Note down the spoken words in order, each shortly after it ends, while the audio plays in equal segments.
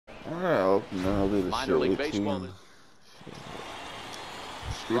minor league baseball.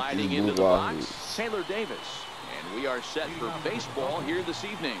 Riding into the box, Taylor Davis. And we are set for baseball here this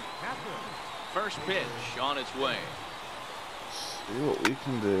evening. First pitch on its way. See what we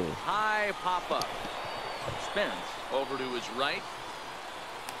can do. High pop-up. Spence over to his right.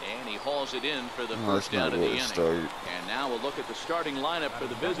 And he hauls it in for the first out of the inning. And now we'll look at the starting lineup for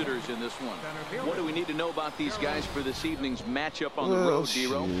the visitors in this one. What do we need to know about these guys for this evening's matchup on the road,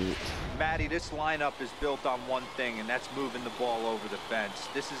 Dero? Matty, this lineup is built on one thing, and that's moving the ball over the fence.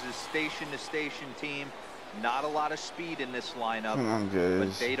 This is a station-to-station team. Not a lot of speed in this lineup,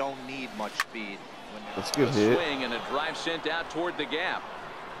 but they don't need much speed. That's a good hit. Swing and a drive sent out toward the gap.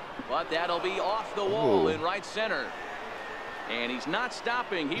 But that'll be off the wall in right center. And he's not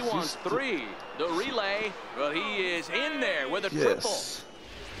stopping. He wants 3. The relay, but he is in there with a triple.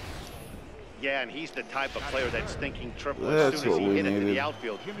 Yeah, and he's the type of player that's thinking triple as soon as he hit it to the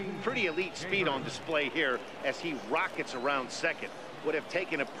outfield. Pretty elite speed on display here as he rockets around second. Would have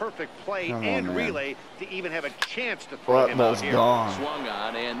taken a perfect play and relay to even have a chance to throw him out here. Swung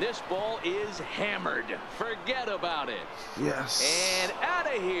on, and this ball is hammered. Forget about it. Yes. And out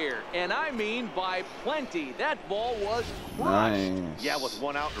of here. And I mean by plenty. That ball was crushed. Nice. Yeah, with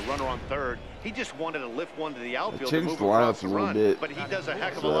 1 out and a runner on third. He just wanted to lift one to the outfield to changed move the across lineup the a little run. bit. But he does a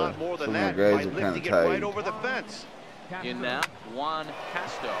heck of a lot more than that by lifting it right over the fence. In now, Juan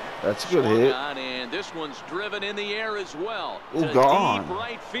Casto. That's a good hit. And this one's driven in the air as well. Oh, gone. Deep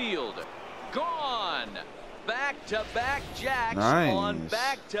right field. Gone. Back-to-back jacks on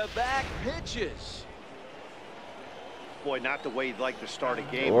back-to-back pitches. Boy, not the way you'd like to start a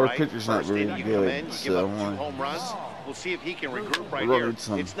game, Our right? pitcher's not very you come in, you good, give up so 2 home runs. We'll see if he can regroup right here.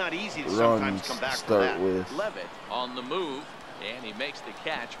 It's not easy to sometimes come back from that. Levitt on the move, and he makes the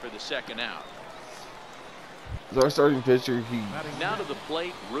catch for the second out. Our starting pitcher, now to the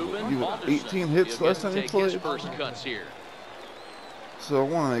plate, Ruben 18 hits last time he played. First cuts here. So I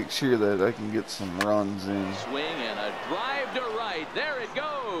want to make sure that I can get some runs in. Swing and a drive to right. There it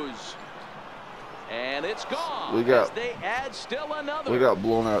goes. And it's gone. They add still another. We got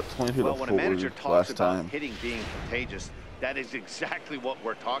blown out 20 to 4 when a manager talks last about time. Hitting being contagious, that is exactly what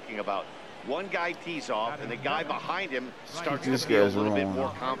we're talking about. One guy tees off, and the guy behind him starts to feel a little bit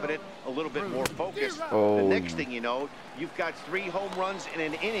more confident, a little bit more focused. The next thing you know, you've got 3 home runs in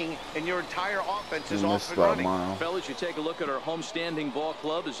an inning, and your entire offense is off and running. Fellas, you take a look at our homestanding ball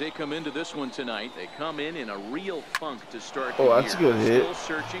club as they come into this one tonight. They come in a real funk to start the year. That's a good hit. Still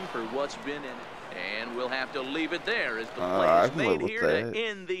searching for what's been in it. And we'll have to leave it there as the play is made here to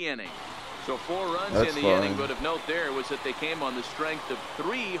end the inning. So 4 runs in the inning, but of note there was that they came on the strength of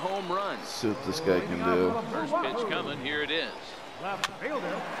 3 home runs. See what this guy can do. First pitch coming, here it is.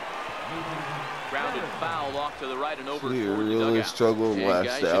 Grounded foul off to the right and over toward the dugout. Really struggled last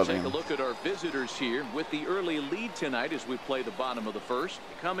outing. Guys, you take a look at our visitors here with the early lead tonight as we play the bottom of the first.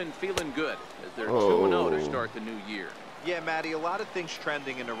 They come in feeling good as they're 2-0 to start the new year. Yeah, Matty, a lot of things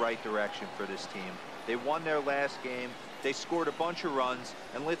trending in the right direction for this team. They won their last game. They scored a bunch of runs,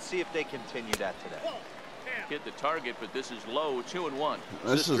 and let's see if they continue that today. Hit the target, but this is low, 2-1.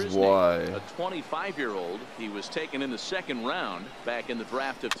 This is why. A 25-year-old. He was taken in the 2nd round back in the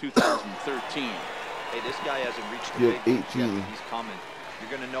draft of 2013. Hey, this guy hasn't reached the big 18. yet. He's coming. You're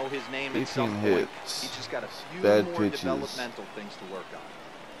going to know his name at 18 some point. hits. He's just got a few Bad more pitches. developmental things to work on.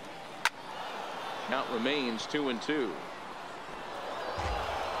 Count remains 2-2.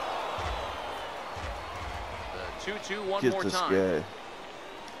 2-2 one more time. Guy.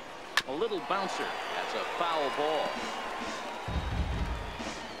 A little bouncer. That's a foul ball.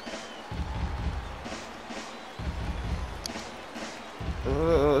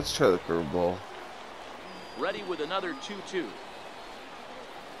 Let's try the curveball. Ready with another 2-2.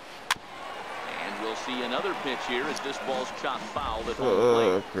 And we'll see another pitch here as this ball's chopped foul at home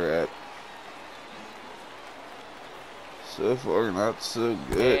plate. Crap. So far, not so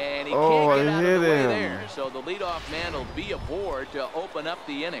good. And he can't get out of the way him. there. So the leadoff man will be aboard to open up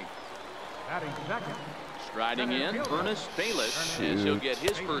the inning. Striding in, Ernest Bayless, and he'll get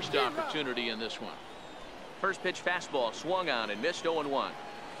his first opportunity in this one. First pitch fastball swung on and missed 0-1.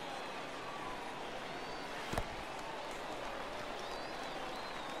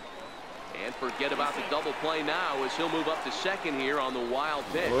 And forget about the double play now as he'll move up to second here on the wild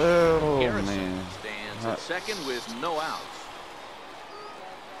pitch. Well, Garrison stands at second with no outs.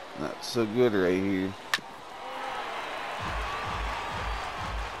 Not so good right here.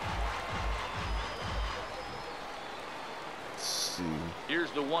 Let's see.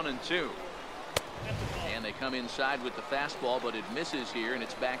 Here's the 1-2. And they come inside with the fastball, but it misses here, and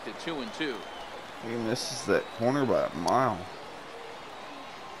it's back to 2-2. He misses that corner by a mile.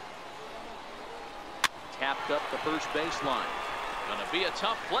 capped up the first baseline. Gonna be a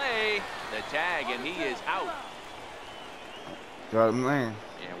tough play. The tag, and he is out. Got him there.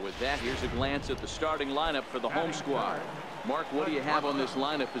 And with that, here's a glance at the starting lineup for the home squad. Mark, what do you have on this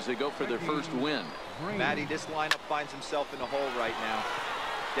lineup as they go for their first win? Matty, this lineup finds himself in a hole right now.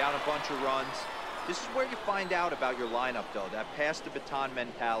 Down a bunch of runs. This is where you find out about your lineup, though, that pass the baton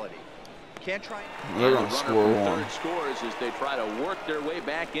mentality. Can't try. They're going to score one. Third scores as they try to work their way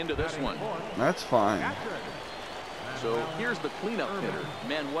back into this one. That's fine. So here's the cleanup hitter,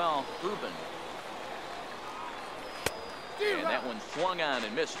 Manuel Urban. And that one swung on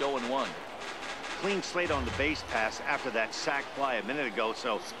and missed 0-1. Clean slate on the base pass after that sac fly a minute ago,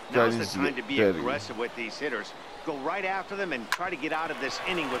 so now's the time to be aggressive with these hitters. Go right after them and try to get out of this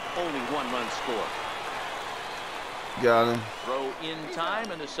inning with only 1 run score. Got him. Throw in time,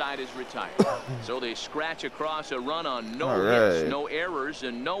 and the side is retired. So they scratch across a run on no hits, no errors,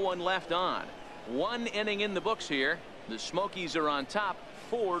 and no one left on. 1 inning in the books here. The Smokies are on top,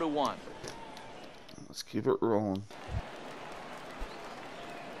 4-1. Let's keep it rolling.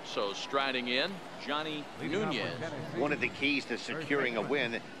 So striding in, Johnny Nunez. One of the keys to securing a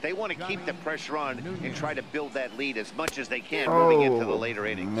win, they want to keep the pressure on and try to build that lead as much as they can moving into the later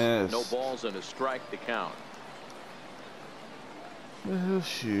innings. No balls and a strike to count. Oh,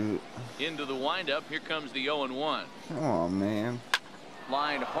 shoot. Into the windup, here comes the 0-1. Come on, man.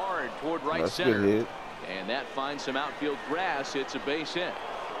 Line hard toward right That's center. Good hit. And that finds some outfield grass. It's a base hit.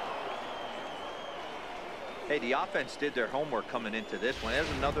 Hey, the offense did their homework coming into this one. There's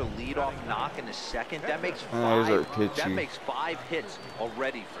another leadoff knock in the second. That makes five hits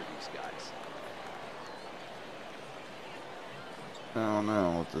already for these guys. I don't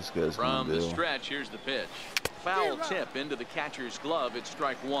know what this guy's going to do. From the stretch, here's the pitch. Foul tip into the catcher's glove. It's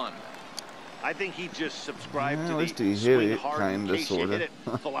strike 1. I think he just subscribed to the the swing hard in case you hit it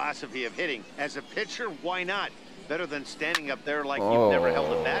philosophy of hitting. As a pitcher, why not? Better than standing up there like you've never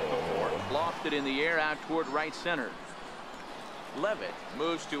held a bat before. Lofted in the air out toward right center. Levitt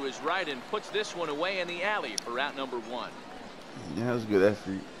moves to his right and puts this one away in the alley for out number 1. Yeah, that was a good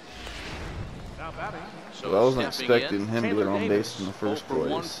effort. So I wasn't expecting him to get on base in the first place.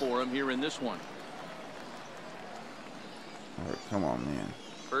 1 for him here in this one. All right, come on, man.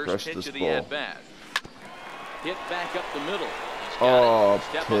 First pitch of the at-bat. Hit back up the middle.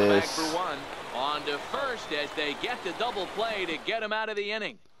 Step on the bag for 1. On to first as they get the double play to get him out of the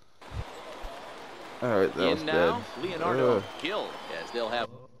inning. All right, that was now, bad. Leonardo Gil, as they'll have.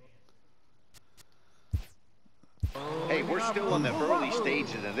 Hey, we're still in the early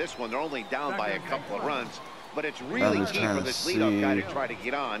stages of this one. They're only down by a couple of runs, but it's really key for this leadoff guy to try to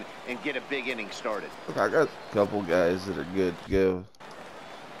get on and get a big inning started. Look, I got a couple guys that are good to go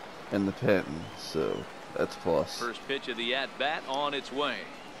in the pen, so that's plus. First pitch of the at-bat on its way.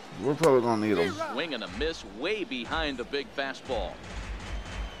 We're probably going to need them. Swing and a miss way behind the big fastball.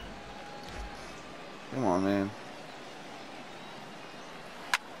 Come on, man.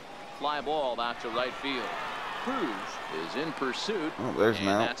 Fly ball out to right field. Cruz is in pursuit. Oh, there's an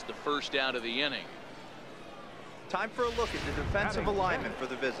out. That's the first out of the inning. Time for a look at the defensive alignment for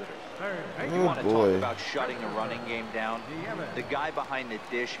the visitors. Oh, you want to boy. talk about shutting a running game down? The guy behind the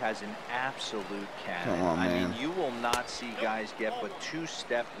dish has an absolute cannon. Come on, man. I mean, you will not see guys get but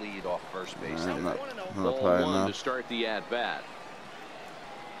 2-step lead off first base. Ball 1 to start the at-bat.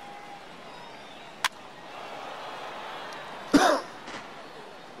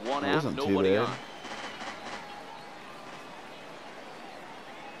 One out, nobody on.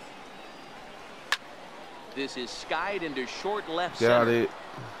 This is skied into short left center. Got it.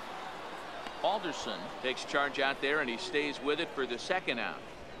 Alderson takes charge out there, and he stays with it for the second out.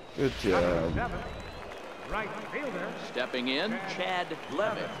 Good job. Right fielder. Stepping in, Chad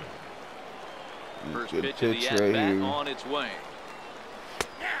Levitt. First Good pitch of the right at-bat here. on its way.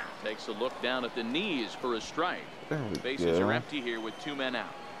 Takes a look down at the knees for a strike. Bases are empty here with 2 men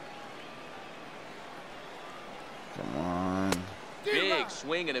out. Come on. Big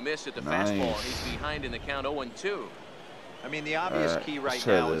swing and a miss at the fastball. He's behind in the count 0-2. I mean, the obvious key right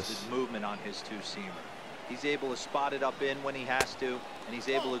now is his movement on his 2-seamer. He's able to spot it up in when he has to, and he's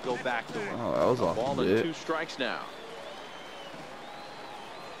able to go back to it. Oh, that was off Ball the and bit. 2 strikes now.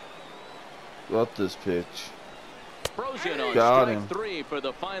 Got this pitch. Frozen on Got strike him. 3 for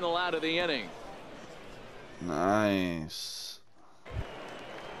the final out of the inning. Nice.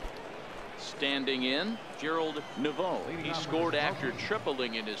 Standing in, Gerald Naveau. He scored after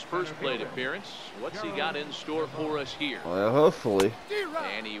tripling in his first plate appearance. What's he got in store for us here? Well, hopefully.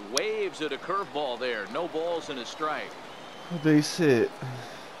 And he waves at a curveball there. No balls and a strike. Base hit.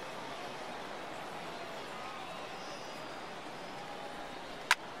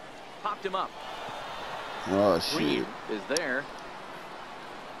 Popped him up. Oh, shit. Green is there.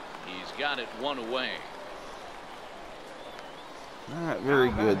 He's got it one away. Not very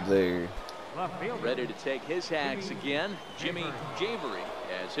good there. Ready to take his hacks again, Jimmy Javery,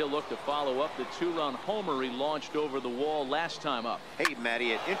 as he'll look to follow up the 2-run homer he launched over the wall last time up. Hey,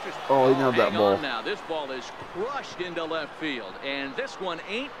 Matty, interesting. Oh, he nailed that ball. Now, this ball is crushed into left field, and this one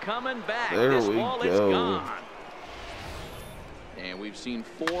ain't coming back. There this we ball go. is gone. And we've seen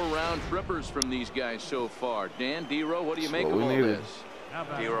 4 round trippers from these guys so far. Dan, D-Row, what do you make of all this?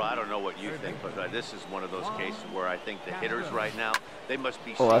 D-Row, I don't know what you think, but this is one of those cases where I think the hitters right now, they must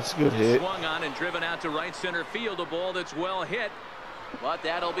be. Oh, that's a good hit. Swung on and driven out to right center field. A ball that's well hit, but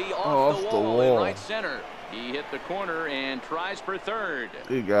that'll be off the wall in right center. He hit the corner and tries for third.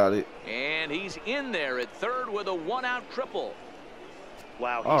 He got it. And he's in there at third with a 1-out triple.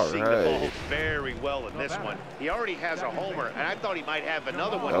 Wow, he's seeing the ball very well in this one. He already has a homer, and I thought he might have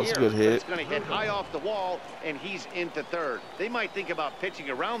another one here. That's a good hit. It's going to hit high off the wall, and he's into third. They might think about pitching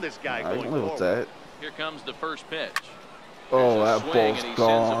around this guy going forward. With that. Here comes the first pitch. Oh, that ball's and he sends the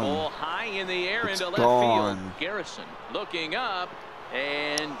gone. ball high in the air It's into gone. left field. Garrison looking up,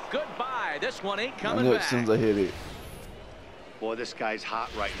 and goodbye. This one ain't I coming knew it back. as soon as I hit it. Boy, this guy's hot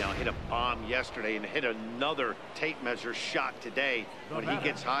right now. Hit a bomb yesterday and hit another tape measure shot today. When he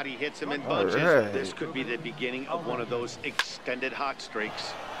gets hot, he hits them in bunches. Right. This could be the beginning of one of those extended hot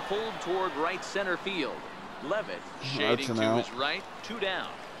streaks. Pulled toward right center field. Levitt shading to out. his right. 2 down.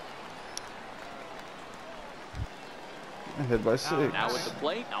 Ahead by 6. Now at the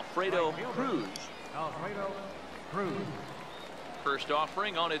plate, Alfredo Cruz. First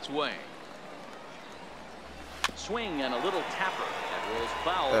offering on its way. Swing and a little tapper that rolls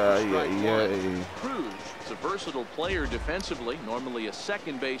foul for strike 1. Cruz is a versatile player defensively, normally a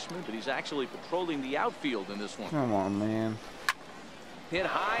second baseman, but he's actually patrolling the outfield in this one. Come on, man. Hit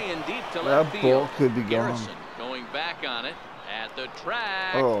high and deep to left That field. ball could be gone. Garrison going back on it at the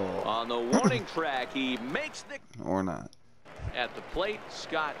track. Oh. On the warning track, he makes the. Or not. At the plate,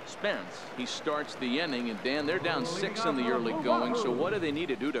 Scott Spence. He starts the inning, and Dan, they're down 6 in the early going. So what do they need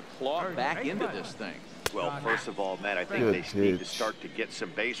to do to claw back into this thing? Well, first of all, Matt, I think they need to start to get some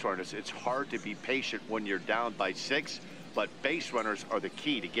base runners. It's hard to be patient when you're down by 6, but base runners are the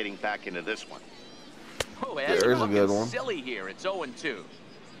key to getting back into this one. Oh, there's a good one. Silly here. It's 0-2.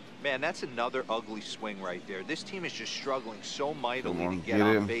 Man, that's another ugly swing right there. This team is just struggling so mightily to Get get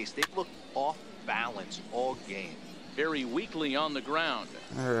on him. base. They've looked off balance all game. Very weakly on the ground.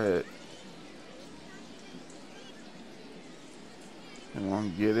 All right. Come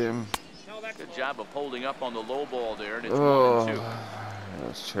on, get him. Good job of holding up on the low ball there, and it's 1-2.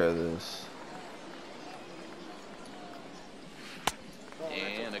 Let's try this.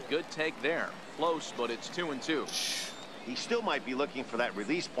 And a good take there. Close, but it's 2-2. He still might be looking for that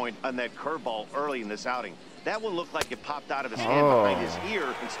release point on that curveball early in this outing. That one looked like it popped out of his hand behind his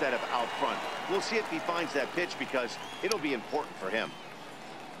ear instead of out front. We'll see if he finds that pitch because it'll be important for him.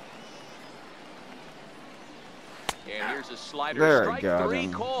 And here's a slider. There, Strike got 3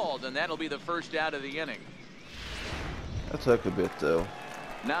 him. called, and that'll be the first out of the inning. That took a bit, though.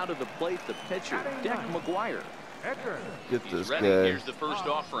 Now to the plate, the pitcher, Dick McGuire. Get He's this ready. guy. Here's the first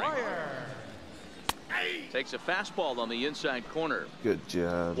offering. Takes a fastball on the inside corner. Good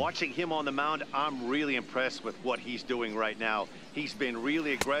job. Watching him on the mound, I'm really impressed with what he's doing right now. He's been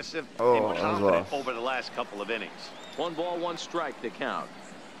really aggressive and confident over the last couple of innings. 1 ball, 1 strike to count.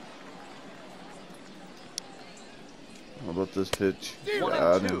 How about this pitch?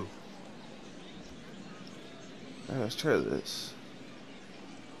 1-2. Let's try this.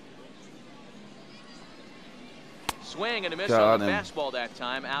 Swing and a miss on the fastball that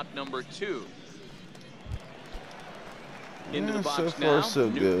time. Out number 2. Into the box so far, now. so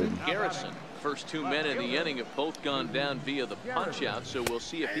good. Newton Garrison. First 2 men in the inning have both gone down via the punch out, so we'll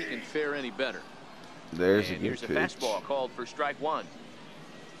see if he can fare any better. There's and a good here's pitch. a fastball called for strike 1.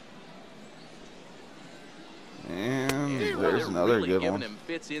 And there's another really good giving one. him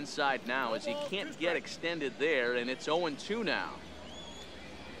fits inside now as he can't get extended there, and it's 0-2 now.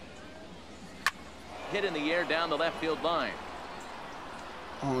 Hit in the air down the left field line.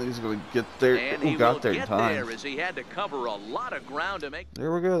 Only he's going to get there. And Who he got will there in get time? there as he had to cover a lot of ground to make.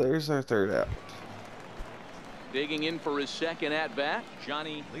 There we go. There's our third out. Digging in for his second at-bat,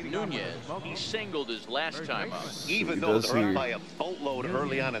 Johnny Nunez. He singled his last time up. Even though they're up by a boatload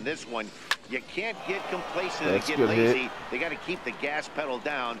early on in this one, you can't get complacent and get lazy. They got to keep the gas pedal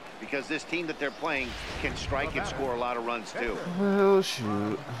down because this team that they're playing can strike and score a lot of runs too. Well,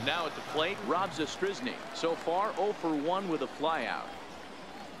 shoot. Now at the plate, Rob Zastryzny. So far, 0 for 1 with a flyout.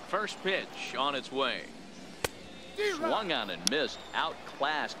 First pitch on its way. Swung on and missed.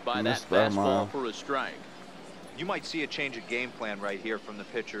 Outclassed by that fastball for a strike. You might see a change of game plan right here from the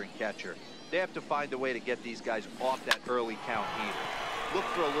pitcher and catcher. They have to find a way to get these guys off that early count either. Look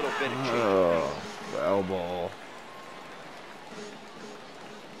for a little bit of change. Oh, foul ball.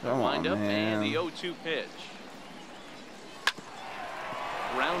 Wind up and the 0-2 pitch.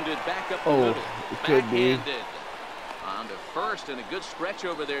 Grounded back up the middle. It could be. On to first, and a good stretch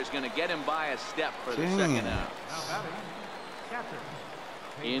over there is going to get him by a step for the second out.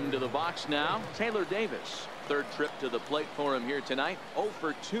 Into the box now, Taylor Davis. Third trip to the plate for him here tonight. 0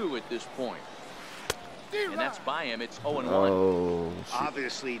 for 2 at this point. And that's by him. It's 0-1. Oh,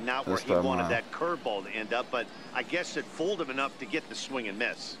 obviously not where he wanted that curveball to end up, but I guess it fooled him enough to get the swing and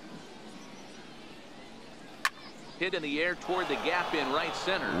miss. Hit in the air toward the gap in right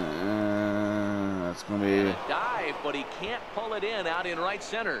center. That's going to be a dive, but he can't pull it in out in right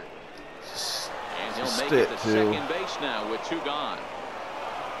center. And he'll make it to second base now with 2 gone.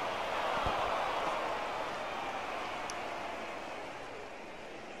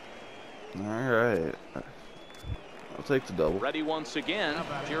 All right. I'll take the double. Ready once again,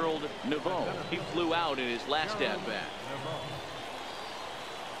 Gerald Naveau. He flew out in his last at-bat.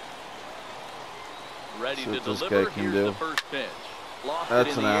 Ready to deliver. Here's the first pitch. Lost it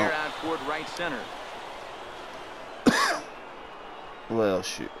in the air out toward right center. Well,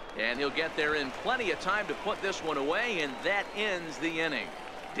 shoot. And he'll get there in plenty of time to put this one away, and that ends the inning.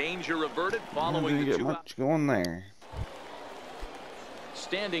 Danger averted following the 2 much going there.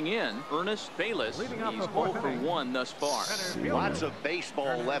 Standing in, Ernest Bayless. He's 0 for 1 thus far. Lots of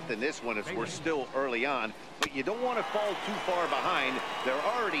baseball left in this one as we're still early on, but you don't want to fall too far behind. They're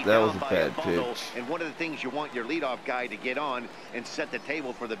already down by a bundle, and one of the things you want your leadoff guy to get on and set the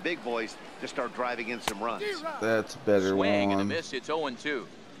table for the big boys to start driving in some runs. That's a better Swing one. And a miss. It's 0-2.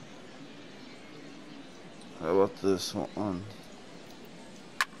 How about this one?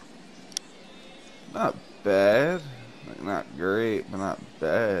 Not bad. Like, not great, but not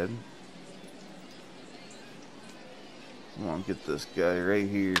bad. Come on, get this guy right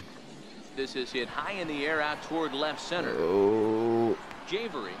here. This is hit high in the air out toward left center. Oh.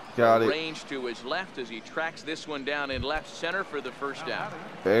 Javery got it. Range to his left as he tracks this one down in left center for the first out.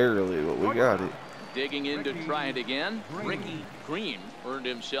 Barely, but we got it. Digging in to try it again. Ricky Green earned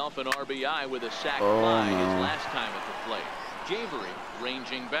himself an RBI with a sac fly his last time at the plate. Javery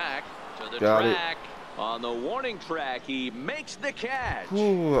ranging back to the track. On the warning track, he makes the catch.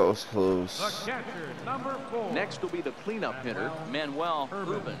 Ooh, that was close. The catcher, number 4. Next will be the cleanup hitter, Manuel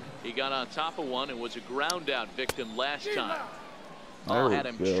Urban. He got on top of one and was a ground out victim last time. Had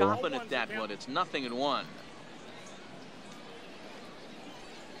him chopping at that one. It's 0-1.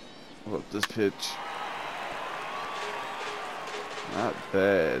 What about this pitch? Not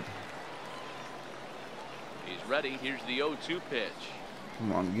bad. He's ready. Here's the 0-2 pitch.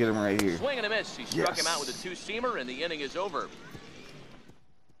 Come on, get him right here. Swing and a miss. He struck him out with a 2-seamer, and the inning is over.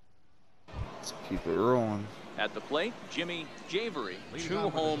 Let's keep it rolling. At the plate, Jimmy Javery. 2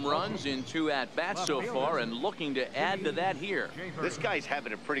 home runs in 2 at-bats so far, and looking to add to that here. This guy's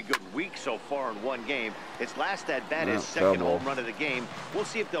having a pretty good week so far in 1 game. His last at-bat is second home run of the game. We'll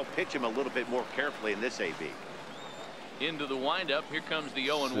see if they'll pitch him a little bit more carefully in this AB. Into the windup. Here comes the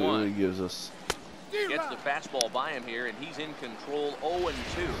 0-1. He gives us. Gets the fastball by him here, and he's in control.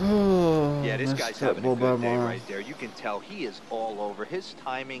 0-2. Yeah, this guy's having a good day right there. You can tell he is all over. His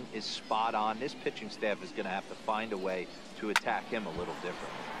timing is spot on. This pitching staff is going to have to find a way to attack him a little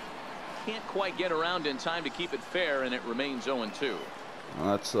different. Can't quite get around in time to keep it fair, and it remains 0-2.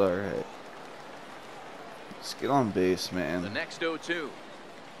 Well, that's all right. Let's get on base, man. The next 0-2.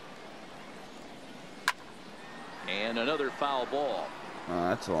 And another foul ball.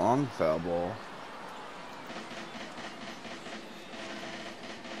 That's a long foul ball.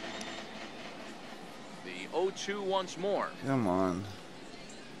 The 0-2 once more. Come on.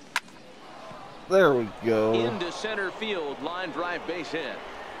 There we go. Into center field, line drive base hit.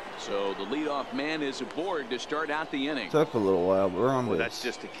 So the leadoff man is aboard to start out the inning. Took a little while, but we're on base. That's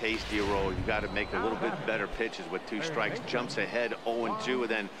just a case, D-Roll. You got to make a little bit better pitches with 2 strikes. Jumps ahead 0-2, and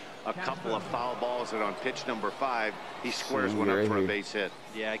then a couple of foul balls, and on pitch number 5, he squares one up for a base hit.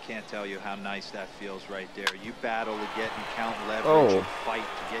 Yeah, I can't tell you how nice that feels right there. You battle to get and count leverage and fight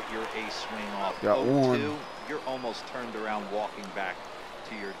to get your ace swing off. Got 0-2, you're almost turned around walking back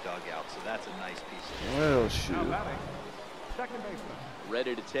to your dugout, so that's a nice piece of well, shoot. Second baseman.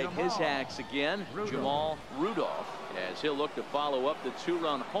 Ready to take his axe again, Jamal Rudolph, as he'll look to follow up the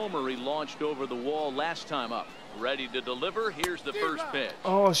 2-run homer he launched over the wall last time up. Ready to deliver. Here's the first pitch.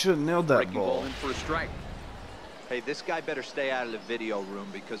 Oh, I should have nailed that ball in for a strike. Hey, this guy better stay out of the video room,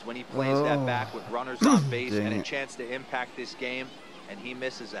 because when he plays that back with runners on base and a chance to impact this game, and he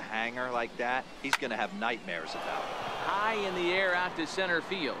misses a hanger like that, he's going to have nightmares about it. High in the air out to center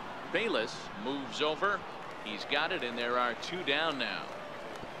field. Bayless moves over. He's got it, and there are 2 down now.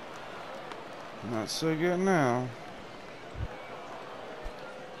 Not so good now.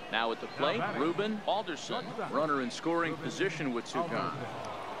 Now at the plate, Ruben Alderson, runner in scoring position with 2 gone.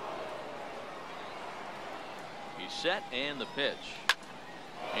 He's set, and the pitch.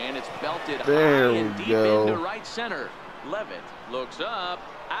 And it's belted high and deep into right center. Levitt looks up,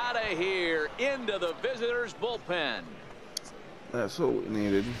 out of here, into the visitors' bullpen. That's what we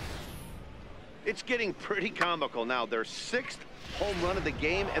needed. It's getting pretty comical now. Their 6th home run of the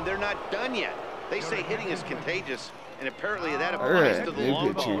game, and they're not done yet. They say hitting is contagious, and apparently that applies to the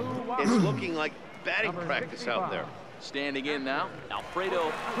long ball. It's looking like batting practice out there. Standing in now,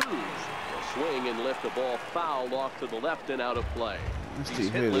 Alfredo Cruz will swing and lift the ball foul off to the left and out of play.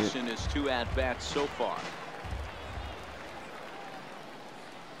 He's hitless in his 2 at-bats so far.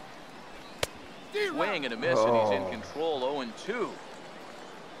 Swing and a miss, and he's in control. 0-2.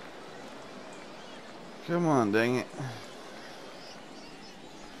 Come on, dang it.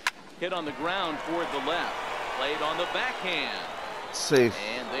 Hit on the ground toward the left. Played on the backhand. Safe.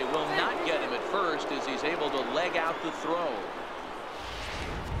 And they will not get him at first as he's able to leg out the throw.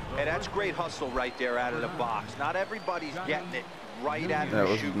 Hey, that's great hustle right there out of the box. Not everybody's getting it right out of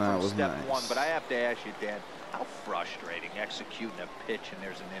the chute from step one, but I have to ask you, Dan, how frustrating executing a pitch and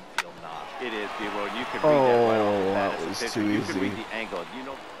there's an infield knock. It is, B-Roy. You can read that right off the bat. That was pitcher. too You easy. can read the angle. You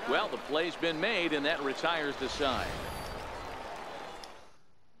know. Well, the play's been made, and that retires the side.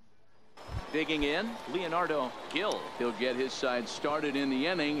 Digging in, Leonardo Gil. He'll get his side started in the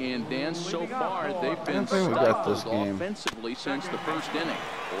inning, and Dan, so far they've been solid offensively since the first inning.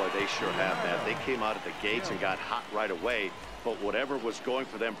 Boy, they sure have that. They came out of the gates and got hot right away, but whatever was going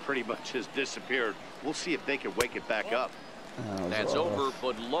for them pretty much has disappeared. We'll see if they can wake it back up. That's over,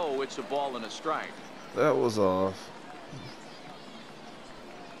 but low. It's a ball and a strike. That was off.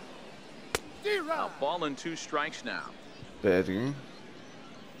 A ball and 2 strikes now. Better.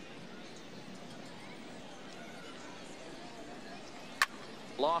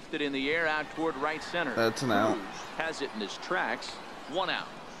 Lofted in the air out toward right center. That's an out. Has it in his tracks. 1 out.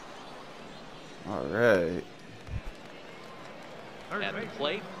 All right. At the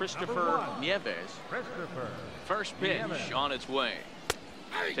plate, Christopher Nieves. First pitch on its way.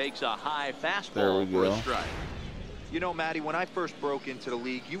 Takes a high fastball for a strike. You know, Matty, when I first broke into the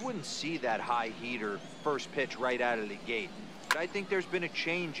league, you wouldn't see that high heater first pitch right out of the gate. But I think there's been a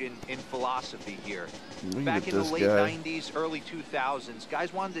change in philosophy here. Back in the late 90s, early 2000s,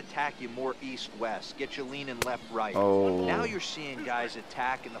 guys wanted to attack you more east-west, get you leaning left-right. Now you're seeing guys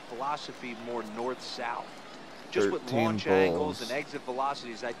attack in the philosophy more north-south. Just with launch angles and exit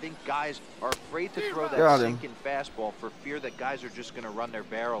velocities, I think guys are afraid to throw that sinking fastball for fear that guys are just going to run their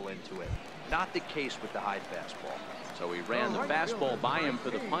barrel into it. Not the case with the high fastball. So he ran the fastball by him for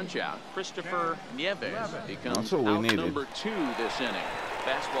the punch-out. Christopher Nieves becomes out number 2 this inning.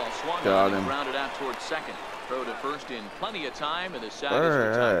 Fastball swung on and grounded out towards second. Throw to first in plenty of time, and the side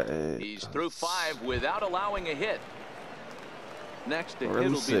is retired. He's through 5 without allowing a hit. Next, it'll be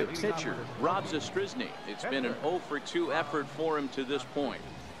the pitcher, Rob Zastryzny. It's been an 0-for-2 effort for him to this point.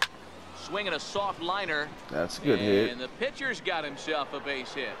 Swinging a soft liner. That's a good hit. And the pitcher's got himself a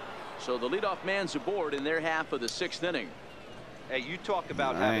base hit. So the leadoff man's aboard in their half of the 6th inning. Hey, you talk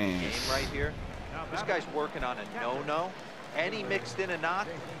about having a game right here. This guy's working on a no-no, and he mixed in a knock.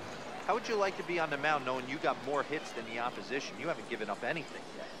 How would you like to be on the mound knowing you got more hits than the opposition? You haven't given up anything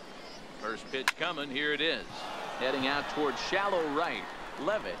yet. First pitch coming. Here it is. Heading out towards shallow right.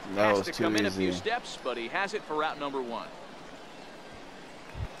 Levitt has to come in a few steps, but he has it for route number 1.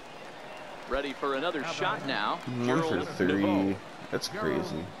 Ready for another shot now. 1 for 3. That's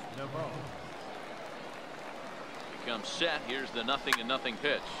crazy. Becomes set. Here's the 0-0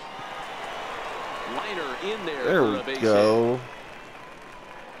 pitch. Liner in there for a base hit.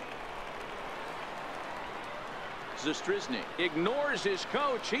 Zastryzny ignores his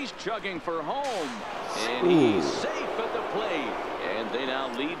coach. He's chugging for home. And he's safe at the plate. And they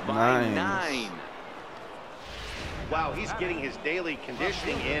now lead by 9. Wow, he's getting his daily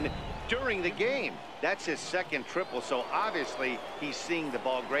conditioning in during the game. That's his 2nd triple, so obviously he's seeing the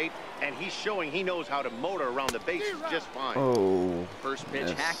ball great, and he's showing he knows how to motor around the bases just fine. First pitch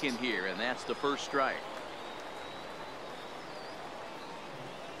hack in here, and that's the first strike.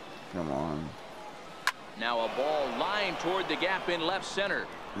 Come on. Now a ball lined toward the gap in left center.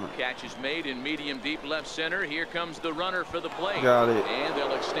 Catch is made in medium deep left center. Here comes the runner for the plate. Got it. And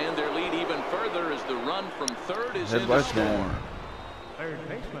they'll extend their lead even further as the run from third is in Head the by score. 10. Third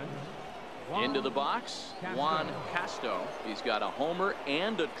baseman. Into the box, Juan Castro. He's got a homer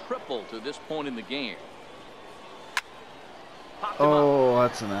and a triple to this point in the game. Popped him up.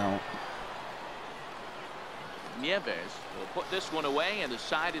 That's an out. Nieves will put this one away, and the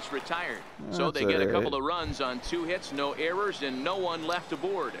side is retired. So That's they get a all couple right. of runs on 2 hits, no errors, and no one left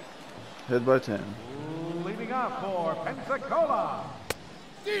aboard. Head by 10. Leading up for Pensacola.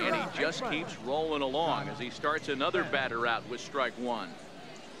 And he just keeps rolling along as he starts another batter out with strike one.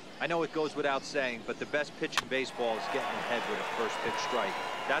 I know it goes without saying, but the best pitch in baseball is getting ahead with a first pitch strike.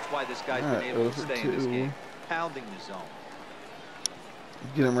 That's why this guy's been able to stay in this game, pounding the zone.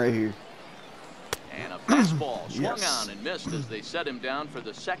 Get him right here. And a fastball swung Yes. on and missed as they set him down for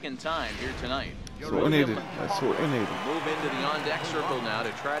the second time here tonight. That's what we needed. That's what we needed. Move into the on-deck circle now to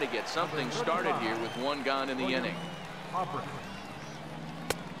try to get something started here with one gone in the inning.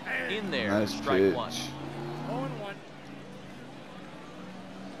 In there, Nice strike pitch. one. 0-1.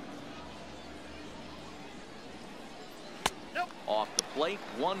 Off the plate,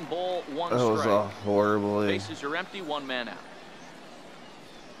 1 ball, 1 That was strike. off horribly. Bases are empty, 1 man out.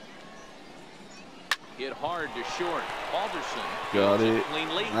 Hit hard to short. Alderson Got fields it.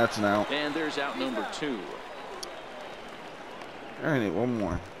 cleanly. That's an out. And there's out number 2. I need one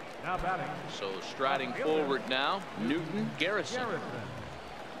more. Now batting. So striding forward now, Newton Garrison.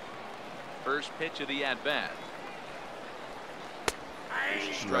 First pitch of the at-bat.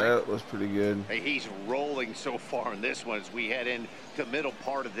 That was pretty good. Hey, he's rolling so far in this one as we head into the middle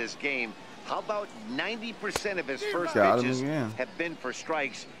part of this game. How about 90% of his first Got him pitches again. have been for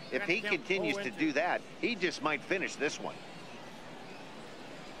strikes? If he continues to do that, he just might finish this one.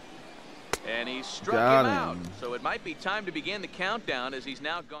 And he struck Got him out. him. So it might be time to begin the countdown as he's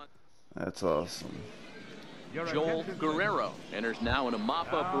now gone. That's awesome. Joel Guerrero enters now in a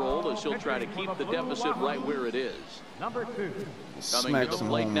mop-up role as he'll try to keep the deficit right where it is. Number 2. Coming Smack to the some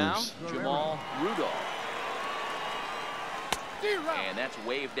plate now, homers. Jamal Rudolph. And that's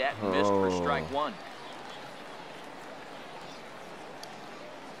waved at and missed for strike one.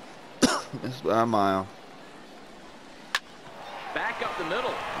 Missed by a mile. Back up the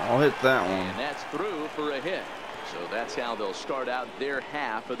middle. I'll hit that And one. that's through for a hit. So that's how they'll start out their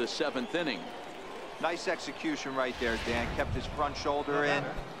half of the 7th inning. Nice execution right there, Dan. Kept his front shoulder in,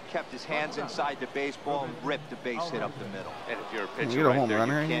 kept his hands inside the baseball, and ripped a base hit up the middle. And if you're a you pitcher get a right home there, run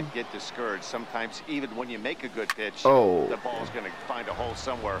you right can't here? get discouraged. Sometimes even when you make a good pitch, Oh. the ball's going to find a hole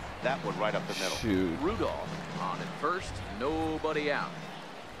somewhere. That one right up the middle. Shoot. Rudolph on at first, nobody out.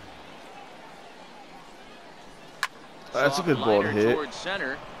 That's a Soft good ball to liner hit. towards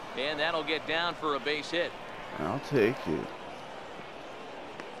center, and that'll get down for a base hit. I'll take it.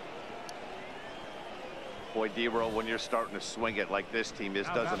 Boy, D-Roll, when you're starting to swing it like this team is,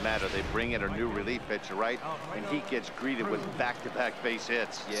 doesn't matter. They bring in a new relief pitcher, right? And he gets greeted with back-to-back base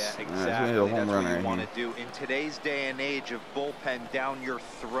hits. Yeah, we need a exactly. home That's run what you right want here. to do. In today's day and age of bullpen down your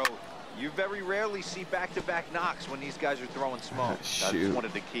throat, you very rarely see back-to-back knocks when these guys are throwing smoke. That's Shoot. one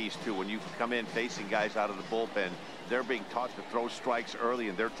of the keys, too. When you come in facing guys out of the bullpen, they're being taught to throw strikes early,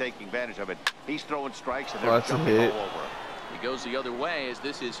 and they're taking advantage of it. He's throwing strikes, and they're That's a jumping all hit. over him. He goes the other way as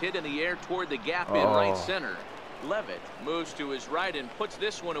this is hit in the air toward the gap in right center. Levitt moves to his right and puts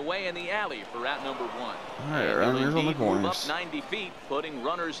this one away in the alley for out number 1. All right, And runners he'll on the indeed move up corners. 90 feet, putting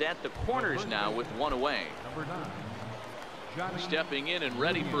runners at the corners now with 1 away. Number 9. Johnny. Stepping in and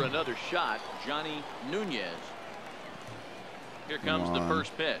ready for another shot, Johnny Nunez. Here comes Come the on.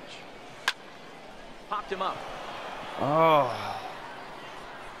 first pitch. Popped him up. Oh.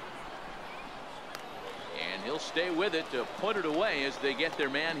 And he'll stay with it to put it away as they get their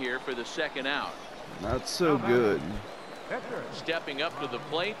man here for the second out. Not so good. Pitcher. Stepping up to the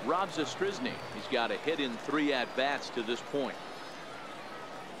plate, Rob Zastryzny. He's got a hit in 3 at-bats to this point.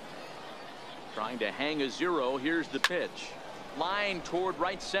 Trying to hang a 0. Here's the pitch. Line toward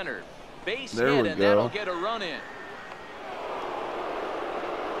right center. Base There hit, we and go. that'll get a run in.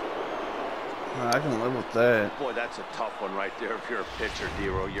 I can live with that. Boy, that's a tough one right there if you're a pitcher,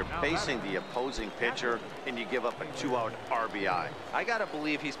 D-Roll. You're facing the opposing pitcher, and you give up a 2-out RBI. I got to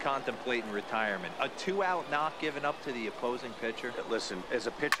believe he's contemplating retirement. A 2-out knock given up to the opposing pitcher. Listen, as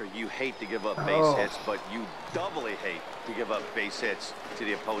a pitcher, you hate to give up base hits, but you doubly hate to give up base hits to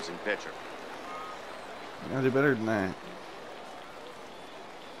the opposing pitcher. You gotta do better than that.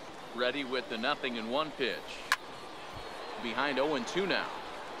 Ready with the 0-1 pitch. Behind 0-2 now.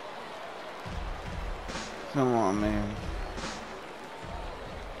 Come on, man.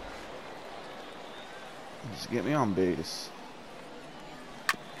 Just get me on base.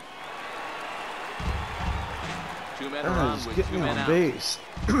 Two men are on with get 2 me men on out. base.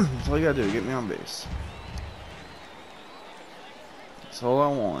 That's all you gotta do. Get me on base. That's all I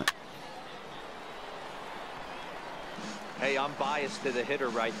want. Hey, I'm biased to the hitter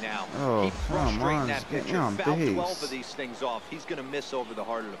right now. Oh, Keep come frustrating on, that just get me pitcher. on Foul base. 12 of these things off. He's going to miss over the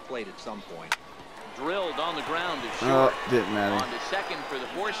heart of the plate at some point. Drilled on the ground to short. Oh, didn't matter. On to second for the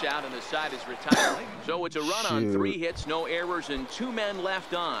force out, and the side is retired. So it's a run on 3 hits, no errors, and 2 men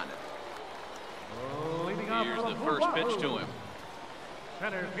left on. Here's the first pitch to him.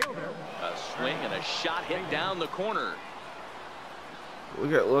 Center fielder. A swing and a shot hit down the corner. We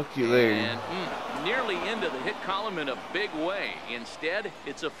got lucky there. And nearly into the hit column in a big way. Instead,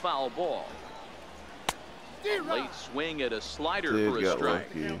 it's a foul ball. A late swing at a slider for a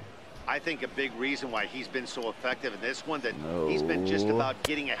strike. Lucky. I think a big reason why he's been so effective in this one that he's been just about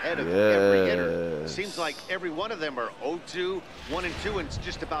getting ahead of every hitter. Seems like every one of them are 0-2, 1-2, and it's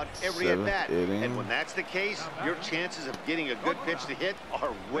just about every at bat. And when that's the case, your chances of getting a good pitch to hit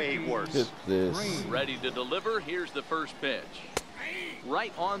are way worse. Hit this. Ready to deliver. Here's the first pitch.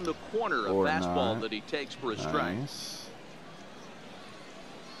 Right on the corner, a fastball that he takes for a strike. Nice.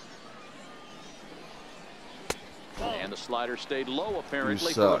 And the slider stayed low, apparently,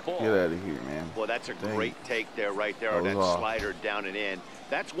 You for a suck. ball. Get out of here, man. Well, that's a great take there, right there, on that slider down and in.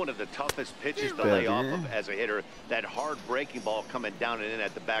 That's one of the toughest pitches to lay off of as a hitter. That hard breaking ball coming down and in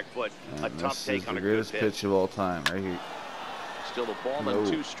at the back foot. And a tough take on a good pitch. pitch of all time, right here. Still a ball and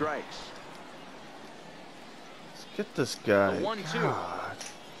 2 strikes. Let's get this guy. The 1-2.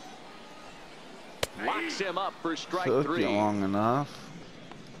 Locks him up for strike Took 3. you long enough.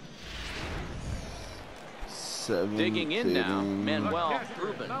 Digging in now, Manuel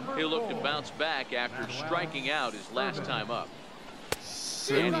Ruben. He'll look to bounce back after striking out his last time up.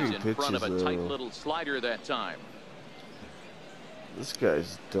 And he's in front of a tight little slider that time. This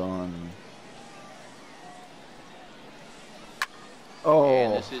guy's done. Oh,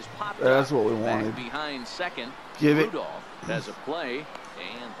 and this is that's what we wanted. Back behind second. Give it. Rudolph has a play,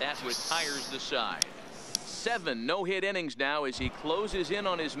 and that retires the side. 7 no-hit innings now as he closes in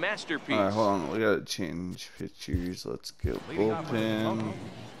on his masterpiece. All right, hold on. We gotta change pitchers. Let's go bullpen.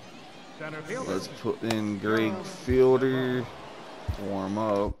 Let's put in Greg Fielder. Warm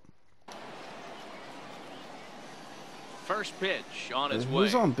up. First pitch on his way.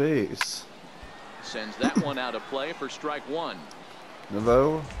 Who's on base? Sends that one out of play for strike 1.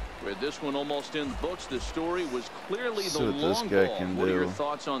 Naveau? With this one almost in the books, the story was clearly the what this long guy ball. can What are do. your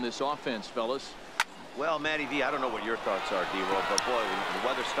thoughts on this offense, fellas? Well, Matty V, I don't know what your thoughts are, D-Roll, but boy, when the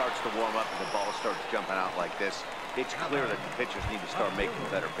weather starts to warm up and the ball starts jumping out like this, it's clear that the pitchers need to start making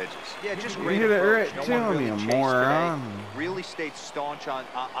better pitches. Yeah, just You great hit it approach. right No to one me, really you chased moron. today. Really stayed staunch on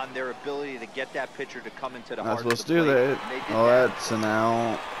their ability to get that pitcher to come into the Not heart of the supposed to do plate. that. And they did Oh, that. that's an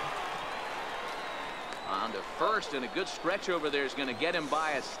out. On to first, and a good stretch over there is going to get him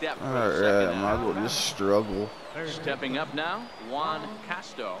by a step. For All the right, second might out. as well just struggle. Stepping up now, Juan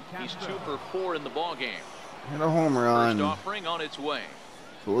Casto. He's 2 for 4 in the ball game. Hit a home First run, offering on its way.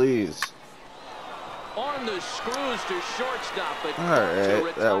 please. On the screws to shortstop, but All to right,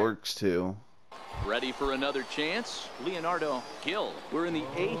 retire. that works too. Ready for another chance? Leonardo Gil. We're in the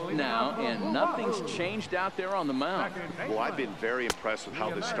 8th now, and nothing's changed out there on the mound. Well, I've been very impressed with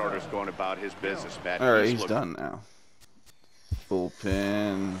how the starter's going about his business, Matt. All right, he's looked done now.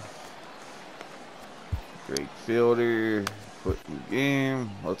 Bullpen. Great fielder. Put in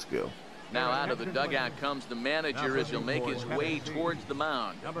game. Let's go. Now out of the dugout comes the manager as he'll make his way towards the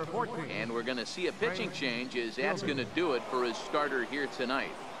mound. Number 14. And we're going to see a pitching change as that's going to do it for his starter here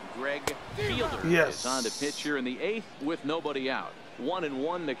tonight. Greg Fielder is on to pitch here in the 8th with nobody out.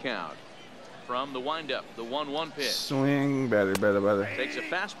 1-1 to count. From the windup, the 1-1 pitch. Swing, batter. Takes a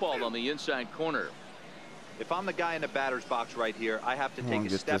fastball on the inside corner. If I'm the guy in the batter's box right here, I have to Come on, take a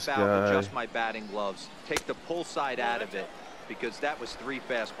get step this out, guy. adjust my batting gloves, take the pull side out of it, because that was 3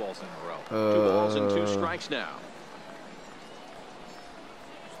 fastballs in a row. 2 balls and 2 strikes now.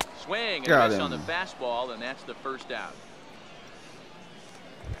 Swing and Got miss him. on the fastball, and that's the first out.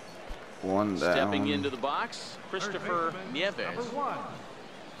 1 down. Stepping into the box, Christopher Nieves. Number 1.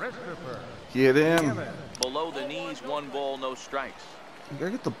 Christopher. Get him. Below the knees, 1 ball, no strikes. You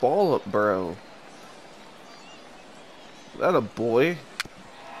gotta get the ball up, bro. Is that a boy?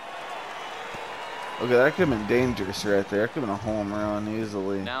 Okay, that could have been dangerous right there. That could have been a home run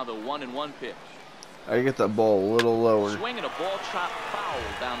easily. Now the 1-1 pitch. I get that ball a little lower. Swinging a ball chop foul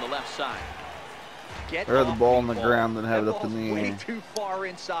down the left side. Get Or the off ball on the ball. ground and have That it up in ball's the way air. too far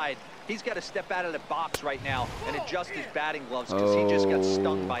inside. He's got to step out of the box right now and adjust his batting gloves because he just got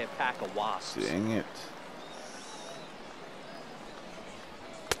stung by a pack of wasps. Dang it.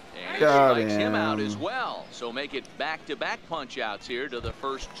 And strikes him out as well. So make it back-to-back punch-outs here to the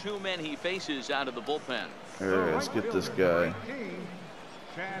first 2 men he faces out of the bullpen. All right, let's get this guy.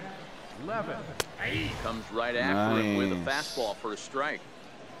 Comes right after him with a fastball for a strike.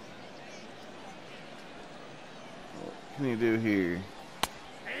 What can you do here?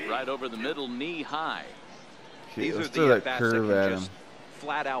 Right over the middle, knee high. Okay, These let's are throw the that at-bats curve that at can him. just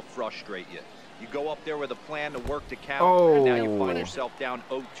flat out frustrate you. You go up there with a plan to work the count, Oh. and now you find yourself down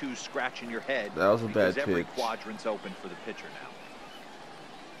 0-2, scratching your head. That was a bad because every pitch. quadrant's open for the pitcher now.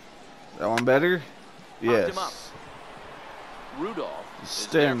 That one better? Popped him up. Yes. Rudolph Just is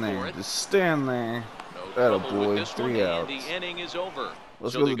stand there for there. it. Just stand there. No Atta trouble with boy, this 3 one, outs. and the inning is over.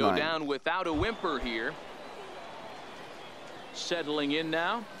 Let's So go they to go 9. down without a whimper here. Settling in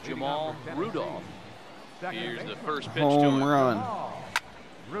now, Jamal Rudolph. Here's the first pitch to Home him. run.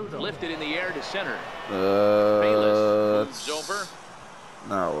 Lifted in the air to center. Bayless moves over,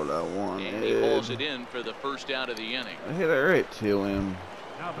 Not what I wanted. and he pulls it in for the first out of the inning. I hit it right to him.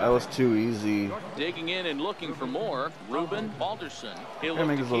 That was too easy. Digging in and looking for more, Ruben Alderson. He'll Gotta look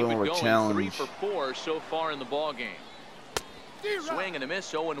make to this a keep little it more going. 3 challenge. for 4 so far in the ball game. Swing and a miss,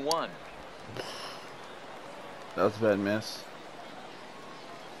 0-1. That was a bad miss.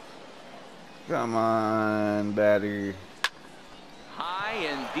 Come on, batter. High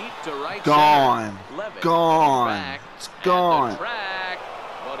and deep to right Gone. center. Levitt Gone. back It's at gone. the track,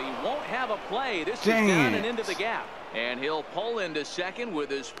 but he won't have a play. This Dang is down it. and into the gap. And he'll pull into second with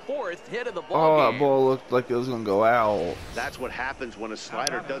his 4th hit of the Oh, ball that game. ball looked like it was gonna go out. That's what happens when a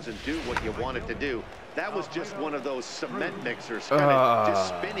slider doesn't do what you want it to do. That was just one of those cement mixers, kind of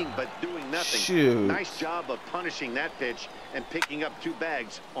just spinning but doing nothing. Shoot. Nice job of punishing that pitch and picking up 2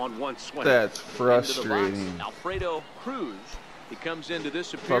 bags on 1 swing. That's Into the frustrating. box, Alfredo Cruz. He comes into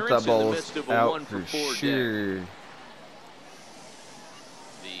this Thought appearance that in ball the was midst of a out 1 for for 4 day. sure.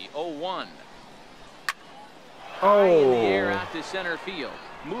 The 0-1. High in the air Oh, out to center field.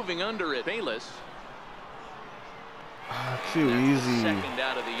 Moving under it, Bayless. too That's the easy. second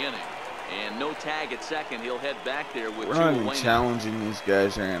out of the inning. And no tag at second. He'll head back there with We're 2 not even away now. challenging these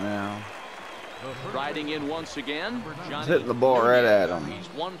guys right now. Riding in once again, Johnny hitting the ball right at him. He's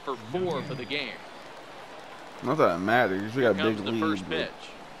 1 for 4 for the game. Not that it matters. We got a big Comes the lead. first but pitch.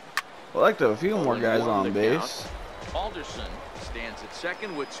 I'd like to have a few more 0-1 guys on the base. count. Alderson stands at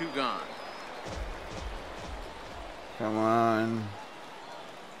second with 2 gone. Come on.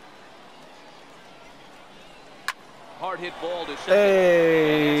 Hard hit ball to second.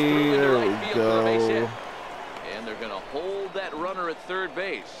 Hey, And there it's through into we right field for a base hit. go. And they're going to hold that runner at third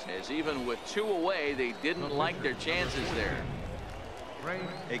base, as even with 2 away, they didn't like their chances there.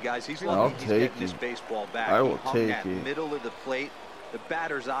 Hey guys, he's I'll lucky he's take getting this it. baseball back. I will He hung take that it. middle of the plate. The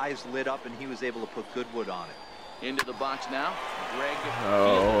batter's eyes lit up, and he was able to put Goodwood on it. Into the box now, Greg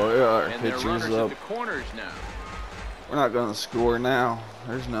Oh, Fielder. yeah, our And their pitcher's runners at up. the corners now. We're not going to score now.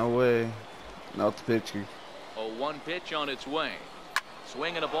 There's no way. Not the pitcher. A 1 pitch on its way.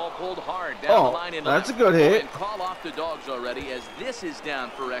 Swinging a ball pulled hard down the line in that's left. a good hit. And call off the dogs already, as this is down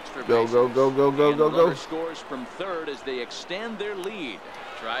for extra Go, bases. go, go, go, go, And go, the runner go. scores from third as they extend their lead.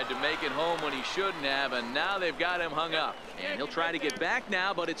 Tried to make it home when he shouldn't have, and now they've got him hung up. And he'll try to get back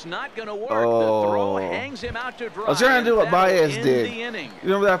now, but it's not going to work. The throw hangs him out to dry. I was trying to do what and that'll Baez end did. the inning. You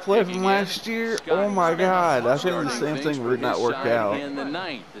remember that play Digging from in, last year? Scott Oh my Smith God. I think starting the same things thing for would not his work side out. in the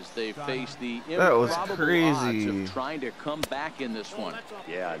 9th as they face the That was improbable crazy. odds of trying to come back in this one.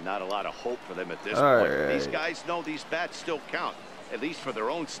 Yeah, not a lot of hope for them at this All point. right. These guys know these bats still count, at least for their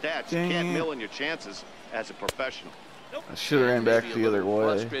own stats. Dang You can't it. mill in your chances as a professional. I should have ran back Maybe the a other little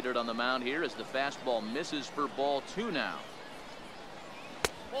way. Frustrated on the mound here as the fastball misses for ball 2 now.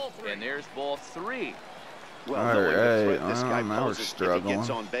 And there's ball 3. Well, All knowing the right, threat this guy now we're poses if he struggling. gets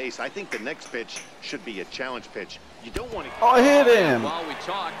on base, I think the next pitch should be a challenge pitch. You don't want to... Oh, I hit him. While we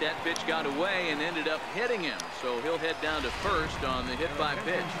talked, that pitch got away and ended up hitting him. So he'll head down to first on the hit by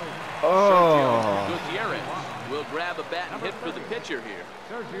pitch. Oh. Sergio Gutierrez will grab a bat and hit for the pitcher here.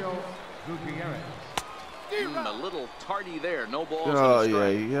 Sergio Gutierrez. A little tardy there. No balls and Oh, a yeah,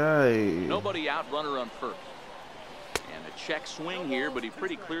 strike. yeah. Nobody out, runner on first. And a check swing here, but he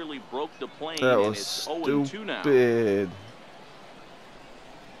pretty clearly broke the plane. That and was it's 0-2 now. stupid.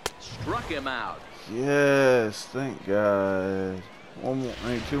 Struck him out. Yes, thank God. One more,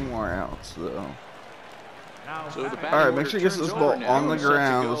 maybe 2 more outs though. So the All batting right, order make sure he gets this turns ball over now. on the Set to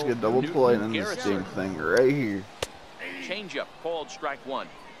ground. go, Let's get a double Newton play and this Garrison. dang thing right here. Changeup called strike 1.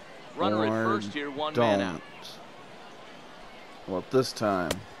 Runner at Or first here, 1 man out. don't. Well, this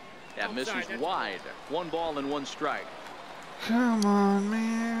time. That misses wide. 1 ball and 1 strike. Come on,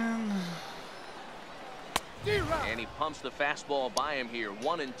 man. And he pumps the fastball by him here.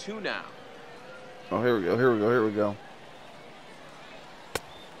 1-2 now. Oh, here we go. Here we go. Here we go.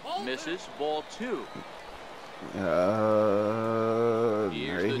 Misses. Ball 2. Right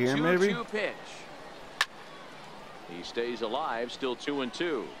Here's the here, maybe? 2-2 pitch. He stays alive, still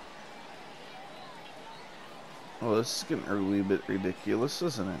 2-2. Oh, this is getting a wee bit ridiculous,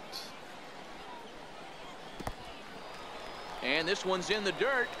 isn't it? And this one's in the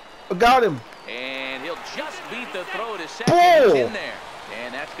dirt. I got him. And he'll just beat the throw to second. He's in there.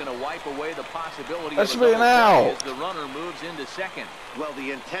 And that's going to wipe away the possibility that of a double play out. as the runner moves into second. Well,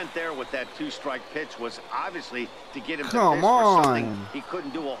 the intent there with that 2-strike pitch was obviously to get him to Come pitch for something on. he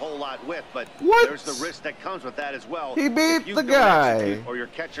couldn't do a whole lot with, but What? there's the risk that comes with that as well. He beat If you the don't guy. execute or your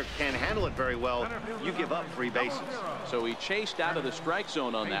catcher can't handle it very well, you give up 3 bases. So he chased out of the strike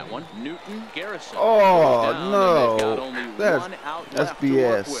zone on that one. Newton Garrison. Oh, Down, no. and they've got only one out That's left to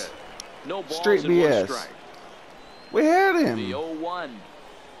work BS. with. No balls Straight and BS. 1 strike. We had The him. 0-1.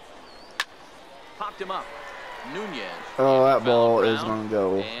 Popped him up. Nunez. Oh, that ball fouled is round, going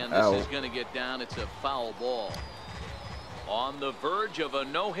to go and this out. is going to get down. It's a foul ball. On the verge of a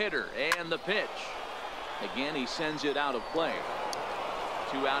no-hitter, and the pitch. Again, he sends it out of play.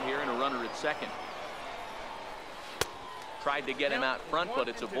 2 out here and a runner at second. Tried to get him out front, but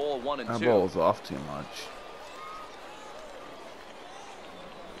it's a ball. 1-2. That ball's off too much.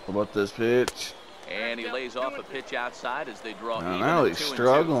 What about this pitch? And he lays off a pitch outside as they draw even Now at he's 2-2.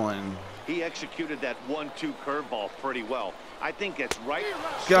 struggling. He executed that 1-2 curveball pretty well. I think it's right.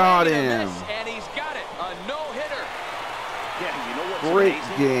 Got Swing and a him. miss, and he's got it. A no-hitter. Yeah, you know what's Great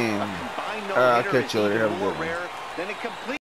amazing? game. A combined I'll no-hitter catch is you later. even Have a more good one. rare than a complete